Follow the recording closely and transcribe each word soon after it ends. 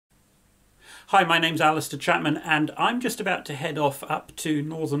Hi, my name's Alistair Chapman and I'm just about to head off up to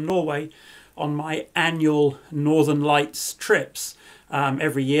northern Norway on my annual Northern Lights trips.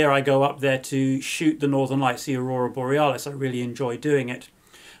 Every year I go up there to shoot the Northern Lights, the Aurora Borealis. I really enjoy doing it.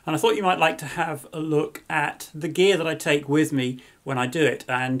 And I thought you might like to have a look at the gear that I take with me when I do it.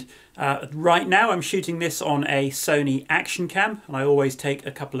 And right now I'm shooting this on a Sony Action Cam, and I always take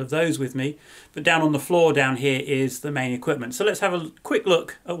a couple of those with me. But down on the floor down here is the main equipment. So let's have a quick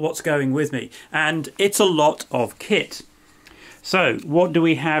look at what's going with me. And it's a lot of kit. So what do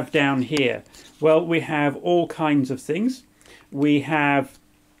we have down here? Well, we have all kinds of things.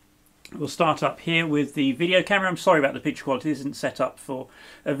 We'll start up here with the video camera. I'm sorry about the picture quality, it isn't set up for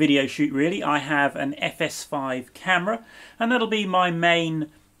a video shoot really. I have an FS5 camera, and that'll be my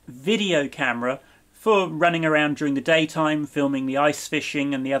main video camera for running around during the daytime, filming the ice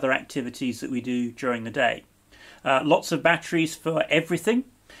fishing and the other activities that we do during the day. Lots of batteries for everything.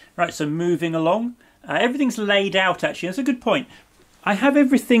 Right, so moving along. Everything's laid out actually, that's a good point. I have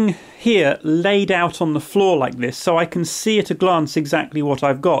everything here laid out on the floor like this so I can see at a glance exactly what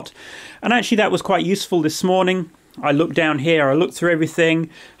I've got. And actually that was quite useful this morning. I looked down here, I looked through everything,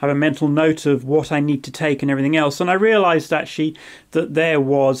 have a mental note of what I need to take and everything else, and I realised actually that there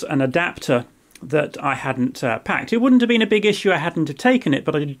was an adapter that I hadn't packed. It wouldn't have been a big issue I hadn't have taken it,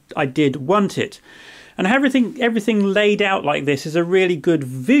 but I did want it. And everything laid out like this is a really good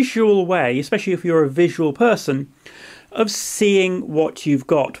visual way, especially if you're a visual person, of seeing what you've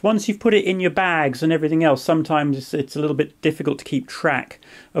got. Once you've put it in your bags and everything else, sometimes it's a little bit difficult to keep track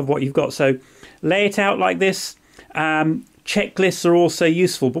of what you've got. So lay it out like this. Checklists are also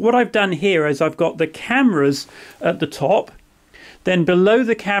useful. But what I've done here is I've got the cameras at the top. Then below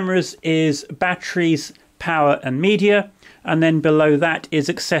the cameras is batteries, power and media. And then below that is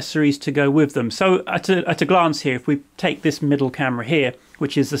accessories to go with them. So at a glance here, if we take this middle camera here,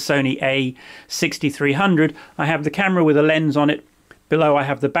 which is the Sony a6300, I have the camera with a lens on it. Below I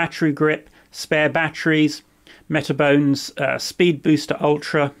have the battery grip, spare batteries, Metabones Speed Booster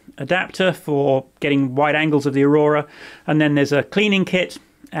Ultra adapter for getting wide angles of the Aurora, and then there's a cleaning kit,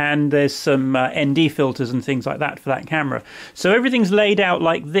 and there's some ND filters and things like that for that camera. So everything's laid out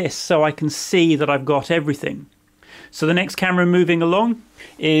like this so I can see that I've got everything. So the next camera moving along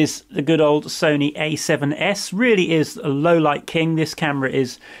is the good old Sony a7S. Really is a low light king. This camera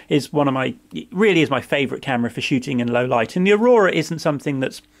is one of my, really is my favorite camera for shooting in low light. And the Aurora isn't something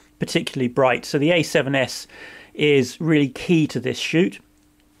that's particularly bright. So the a7S is really key to this shoot.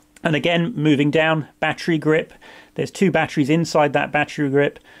 And again, moving down, battery grip. There's two batteries inside that battery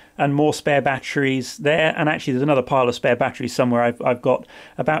grip and more spare batteries there. And actually there's another pile of spare batteries somewhere. I've got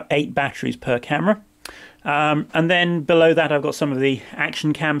about 8 batteries per camera. And then below that I've got some of the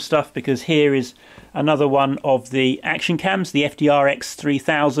Action Cam stuff, because here is another one of the Action Cams, the FDR-X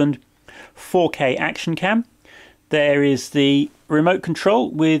 3000 4K Action Cam. There is the remote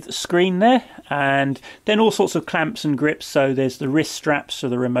control with screen there, and then all sorts of clamps and grips. So there's the wrist straps for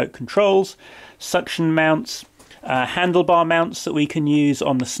the remote controls, suction mounts, handlebar mounts that we can use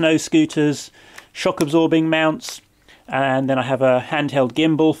on the snow scooters, shock absorbing mounts, and then I have a handheld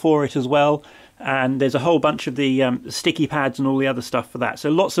gimbal for it as well. And there's a whole bunch of the sticky pads and all the other stuff for that.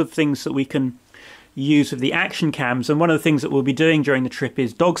 So lots of things that we can use with the Action Cams. And one of the things that we'll be doing during the trip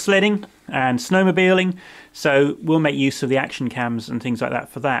is dog sledding and snowmobiling. So we'll make use of the Action Cams and things like that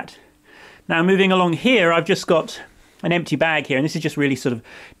for that. Now moving along here, I've just got an empty bag here. And this is just really sort of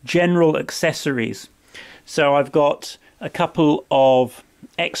general accessories. So I've got a couple of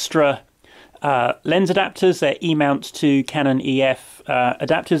extra lens adapters. They're E-mount to Canon EF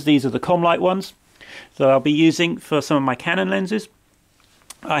adapters. These are the Comlite ones that I'll be using for some of my Canon lenses.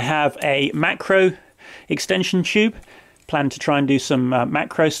 I have a macro extension tube. Plan to try and do some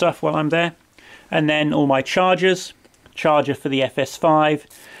macro stuff while I'm there. And then all my chargers, charger for the FS5,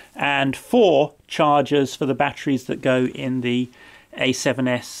 and 4 chargers for the batteries that go in the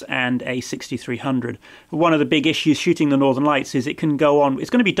a7S and a6300. One of the big issues shooting the Northern Lights is it can go on, it's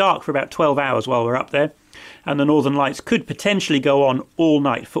going to be dark for about 12 hours while we're up there, and the Northern Lights could potentially go on all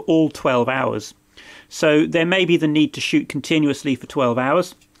night for all 12 hours. So there may be the need to shoot continuously for 12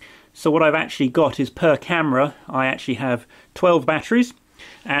 hours. So what I've actually got is per camera, I actually have 12 batteries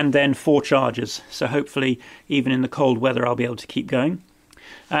and then 4 chargers. So hopefully even in the cold weather I'll be able to keep going.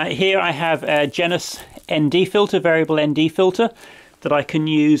 Here I have a Genus ND filter, variable ND filter, that I can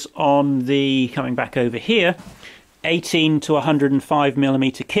use on the, coming back over here, 18 to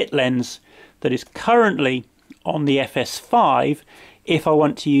 105mm kit lens that is currently on the FS5 if I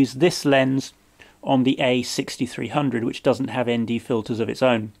want to use this lens on the a6300, which doesn't have ND filters of its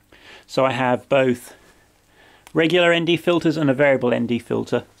own. So I have both regular ND filters and a variable ND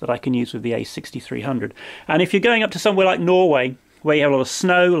filter that I can use with the A6300. And if you're going up to somewhere like Norway, where you have a lot of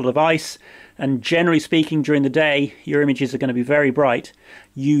snow, a lot of ice, and generally speaking during the day your images are going to be very bright,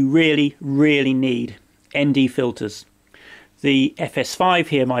 you really, really need ND filters. The FS5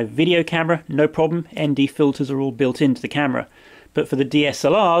 here, my video camera, no problem, ND filters are all built into the camera. But for the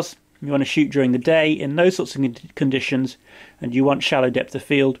DSLRs, you want to shoot during the day in those sorts of conditions, and you want shallow depth of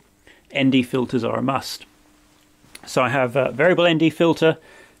field, ND filters are a must. So I have a variable ND filter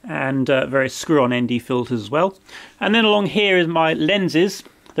and various screw-on ND filters as well. And then along here is my lenses.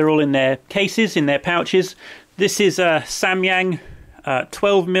 They're all in their cases, in their pouches. This is a Samyang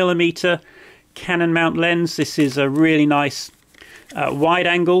 12mm Canon mount lens. This is a really nice wide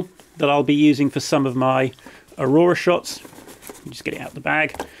angle that I'll be using for some of my Aurora shots. Just get it out the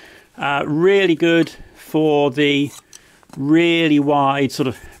bag. Really good for the really wide sort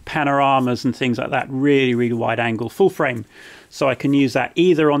of panoramas and things like that. Really, really wide angle, full frame. So I can use that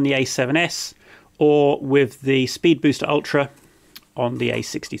either on the A7S or with the Speed Booster Ultra on the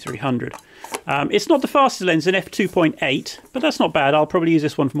A6300. It's not the fastest lens, an f2.8, but that's not bad. I'll probably use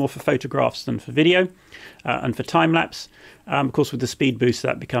this one more for photographs than for video and for time-lapse. Of course, with the Speed Booster,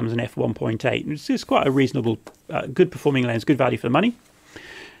 that becomes an f1.8. It's quite a reasonable, good performing lens, good value for the money.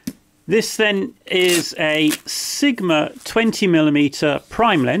 This then is a Sigma 20mm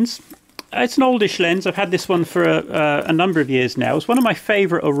prime lens. It's an oldish lens. I've had this one for a number of years now. It's one of my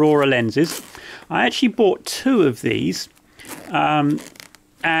favourite Aurora lenses. I actually bought two of these.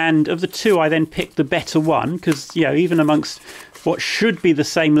 And of the two, I then picked the better one because, you know, even amongst what should be the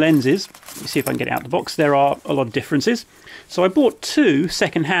same lenses, you see if I can get it out of the box, there are a lot of differences. So I bought two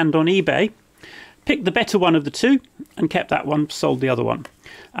second-hand on eBay, picked the better one of the two, and kept that one, sold the other one.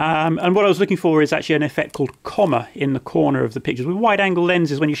 And what I was looking for is actually an effect called comma in the corner of the pictures. With wide-angle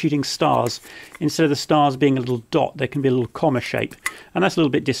lenses, when you're shooting stars, instead of the stars being a little dot, there can be a little comma shape, and that's a little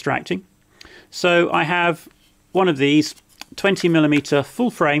bit distracting. So I have one of these 20mm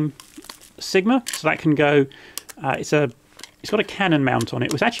full frame Sigma, so that can go. It's got a Canon mount on it.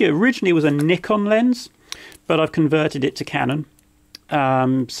 It was actually originally was a Nikon lens, but I've converted it to Canon.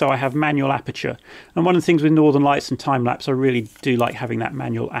 So I have manual aperture, and one of the things with Northern Lights and time-lapse, I really do like having that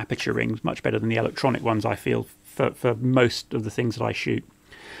manual aperture ring. It's much better than the electronic ones, I feel, for most of the things that I shoot.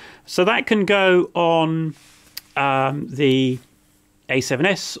 So that can go on the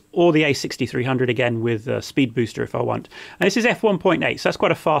A7S or the A6300, again with Speed Booster if I want. And this is f1.8, so that's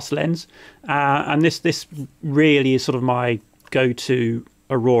quite a fast lens, and this really is sort of my go-to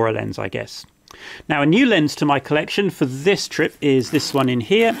Aurora lens, I guess. Now, a new lens to my collection for this trip is this one in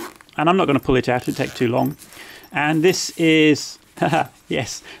here, and I'm not going to pull it out, it'll take too long. And this is,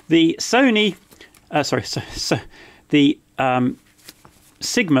 yes, the Sony, the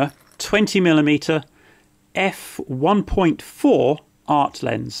Sigma 20mm f1.4 art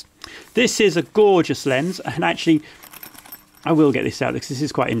lens. This is a gorgeous lens, and actually, I will get this out because this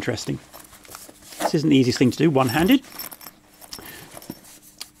is quite interesting. This isn't the easiest thing to do one-handed.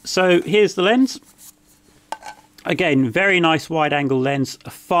 So here's the lens. Again, very nice wide-angle lens, a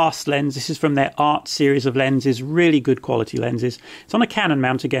fast lens. This is from their art series of lenses, really good quality lenses. It's on a Canon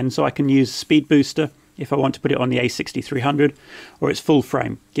mount again, so I can use Speed Booster if I want to put it on the A6300, or it's full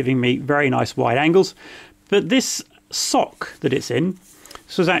frame, giving me very nice wide angles. But this sock that it's in,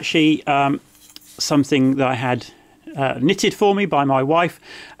 this was actually something that I had knitted for me by my wife.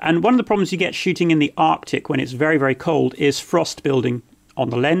 And one of the problems you get shooting in the Arctic when it's very, very cold is frost building on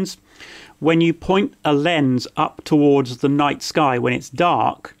the lens. When you point a lens up towards the night sky when it's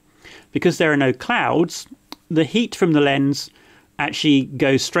dark, because there are no clouds, the heat from the lens actually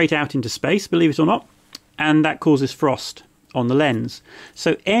goes straight out into space, believe it or not, and that causes frost on the lens.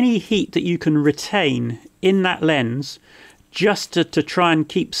 So any heat that you can retain in that lens just to try and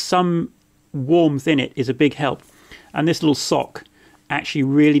keep some warmth in it is a big help. And this little sock actually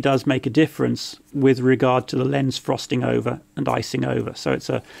really does make a difference with regard to the lens frosting over and icing over. So it's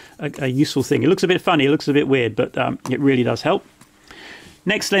a useful thing. It looks a bit funny, it looks a bit weird, but it really does help.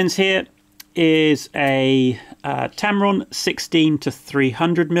 Next lens here is a Tamron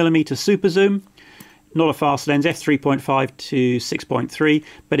 16-300mm super zoom. Not a fast lens, f3.5 to 6.3,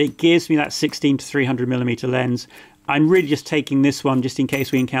 but it gives me that 16-300mm lens. I'm really just taking this one just in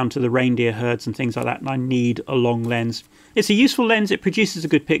case we encounter the reindeer herds and things like that, and I need a long lens. It's a useful lens, it produces a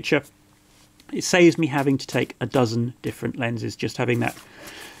good picture. It saves me having to take a dozen different lenses, just having that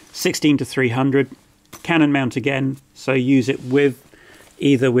 16-300. Canon mount again, so use it with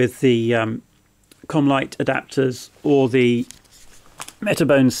either with the Comlight adapters or the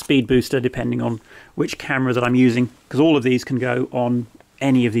Metabone Speed Booster, depending on which camera that I'm using, because all of these can go on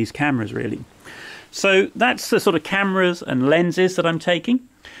any of these cameras really. So that's the sort of cameras and lenses that I'm taking.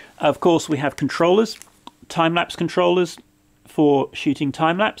 Of course, we have controllers, time-lapse controllers for shooting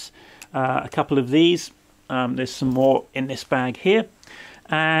time-lapse. A couple of these. There's some more in this bag here.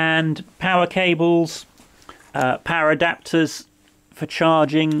 And power cables, power adapters for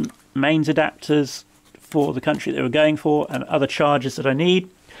charging, mains adapters for the country that we're going for, and other chargers that I need.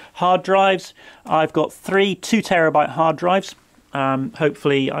 Hard drives. I've got 3 2-terabyte hard drives.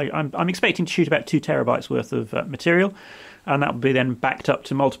 Hopefully, I'm expecting to shoot about 2 terabytes worth of material, and that will be then backed up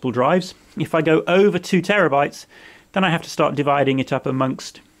to multiple drives. If I go over 2 terabytes, then I have to start dividing it up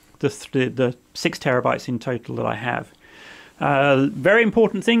amongst the 6 terabytes in total that I have. Very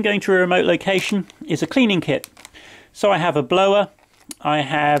important thing going to a remote location is a cleaning kit. So I have a blower, I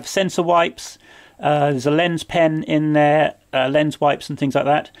have sensor wipes, there's a lens pen in there, lens wipes and things like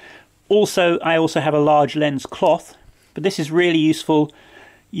that. I also have a large lens cloth, but this is really useful.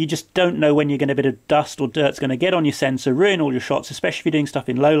 You just don't know when you're going to, a bit of dust or dirt's going to get on your sensor, ruin all your shots, especially if you're doing stuff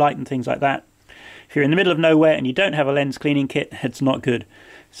in low light and things like that. If you're in the middle of nowhere and you don't have a lens cleaning kit, it's not good.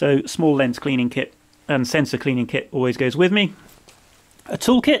 So small lens cleaning kit and sensor cleaning kit always goes with me. A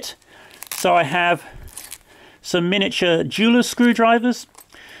toolkit. So I have some miniature jeweler's screwdrivers.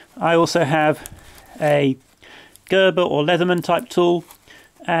 I also have a Gerber or Leatherman type tool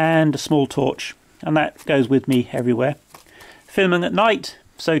and a small torch, and that goes with me everywhere. Filming at night,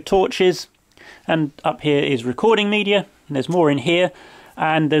 so torches, and up here is recording media, and there's more in here,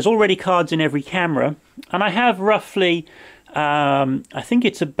 and there's already cards in every camera, and I have roughly I think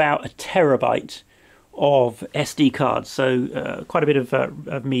it's about 1 terabyte of SD cards, so quite a bit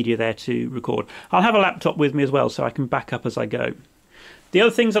of media there to record. I'll have a laptop with me as well, so I can back up as I go. The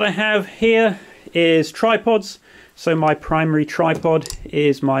other things that I have here is tripods. So my primary tripod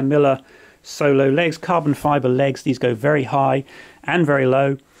is my Miller Solo legs, carbon fiber legs. These go very high and very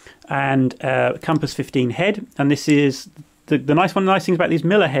low, and Compass 15 head. And this is the nice things about these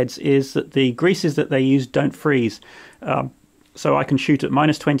Miller heads is that the greases that they use don't freeze. So I can shoot at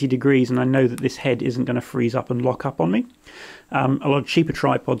minus 20 degrees and I know that this head isn't going to freeze up and lock up on me. A lot of cheaper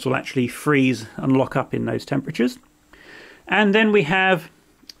tripods will actually freeze and lock up in those temperatures. And then we have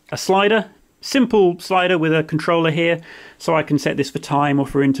a slider, simple slider with a controller here, so I can set this for time or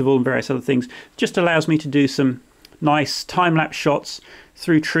for interval and various other things. Just allows me to do some nice time-lapse shots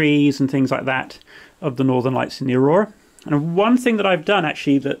through trees and things like that of the northern lights in the aurora. And one thing that I've done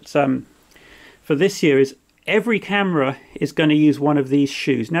actually that for this year is every camera is going to use one of these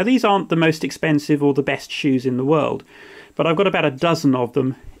shoes. Now these aren't the most expensive or the best shoes in the world, but I've got about a dozen of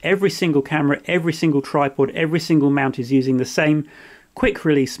them. Every single camera, every single tripod, every single mount is using the same quick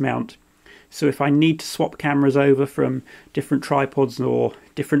release mount. So if I need to swap cameras over from different tripods or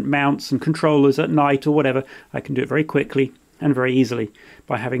different mounts and controllers at night or whatever, I can do it very quickly and very easily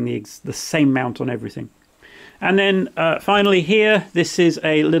by having the same mount on everything. And then finally here, this is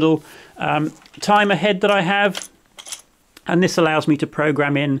a little timer head that I have, and this allows me to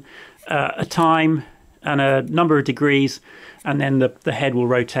program in a time and a number of degrees, and then the head will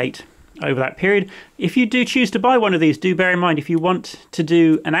rotate over that period. If you do choose to buy one of these, do bear in mind if you want to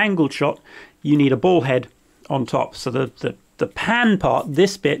do an angled shot, you need a ball head on top. So the pan part,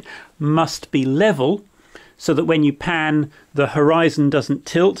 this bit, must be level so that when you pan, the horizon doesn't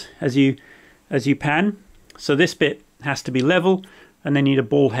tilt as you pan. So this bit has to be level, and then you need a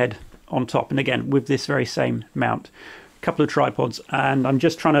ball head on top. And again, with this very same mount, a couple of tripods. And I'm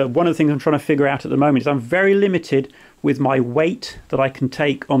just trying to, one of the things I'm trying to figure out at the moment is I'm very limited with my weight that I can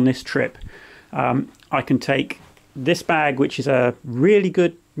take on this trip. I can take this bag, which is a really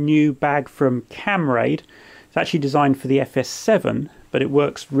good new bag from Camraid. It's actually designed for the FS7, but it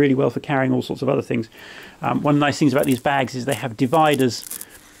works really well for carrying all sorts of other things. One of the nice things about these bags is they have dividers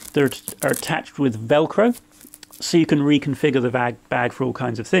that are attached with Velcro, so you can reconfigure the bag for all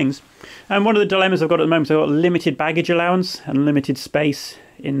kinds of things. And one of the dilemmas I've got at the moment is I've got limited baggage allowance and limited space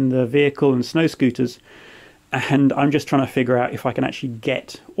in the vehicle and snow scooters, and I'm just trying to figure out if I can actually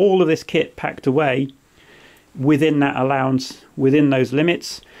get all of this kit packed away within that allowance, within those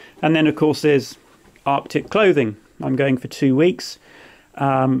limits. And then of course there's Arctic clothing. I'm going for 2 weeks.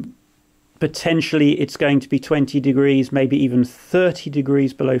 Potentially it's going to be 20 degrees, maybe even 30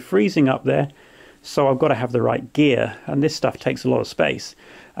 degrees below freezing up there. So I've got to have the right gear, and this stuff takes a lot of space.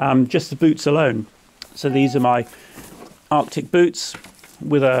 Just the boots alone. So these are my Arctic boots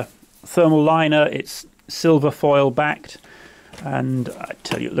with a thermal liner. It's silver foil backed, and I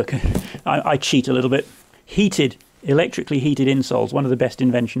tell you, look, I cheat a little bit. Electrically heated insoles, one of the best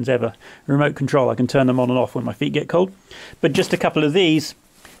inventions ever. Remote control, I can turn them on and off when my feet get cold. But just a couple of these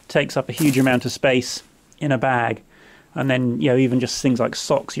takes up a huge amount of space in a bag. And then, you know, even just things like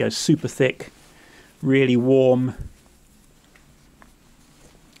socks, you know, super thick really warm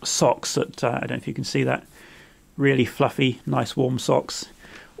socks that I don't know if you can see that, really fluffy, nice warm socks.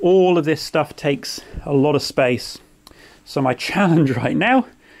 All of this stuff takes a lot of space, so my challenge right now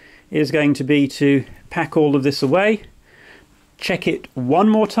is going to be to pack all of this away, check it one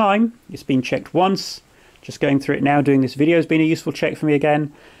more time. It's been checked once, just going through it now, doing this video has been a useful check for me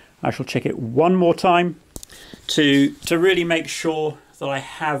again. I shall check it one more time to really make sure that I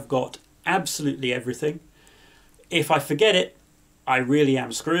have got absolutely everything. If I forget it, I really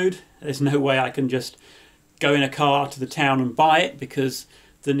am screwed. There's no way I can just go in a car to the town and buy it, because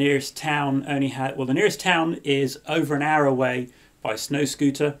the nearest town only had, well, the nearest town is over an hour away by snow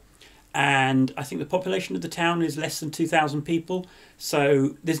scooter, and I think the population of the town is less than 2,000 people,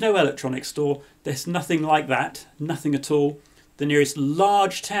 so there's no electronics store, there's nothing like that, nothing at all. The nearest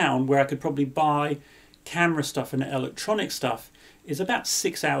large town where I could probably buy camera stuff and electronic stuff is about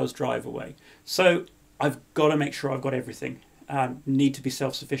 6 hours drive away. So I've got to make sure I've got everything. Need to be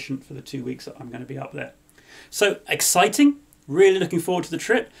self-sufficient for the 2 weeks that I'm going to be up there. So exciting, really looking forward to the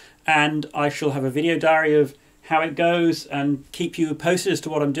trip, and I shall have a video diary of how it goes and keep you posted as to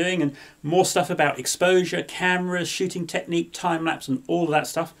what I'm doing, and more stuff about exposure, cameras, shooting technique, time-lapse and all of that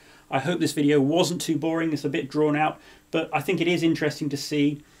stuff. I hope this video wasn't too boring. It's a bit drawn out, but I think it is interesting to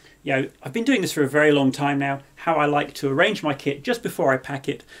see, you know, I've been doing this for a very long time now, how I like to arrange my kit just before I pack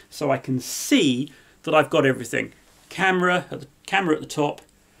it so I can see that I've got everything. Camera at the top,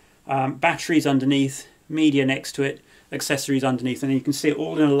 batteries underneath, media next to it, accessories underneath, and you can see it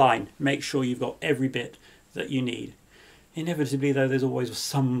all in a line. Make sure you've got every bit that you need. Inevitably though, there's always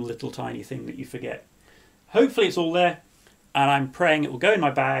some little tiny thing that you forget. Hopefully it's all there, and I'm praying it will go in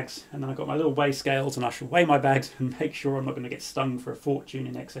my bags, and then I've got my little weigh scales and I shall weigh my bags and make sure I'm not going to get stung for a fortune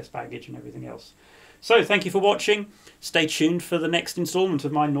in excess baggage and everything else. So thank you for watching. Stay tuned for the next instalment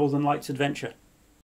of my Northern Lights adventure.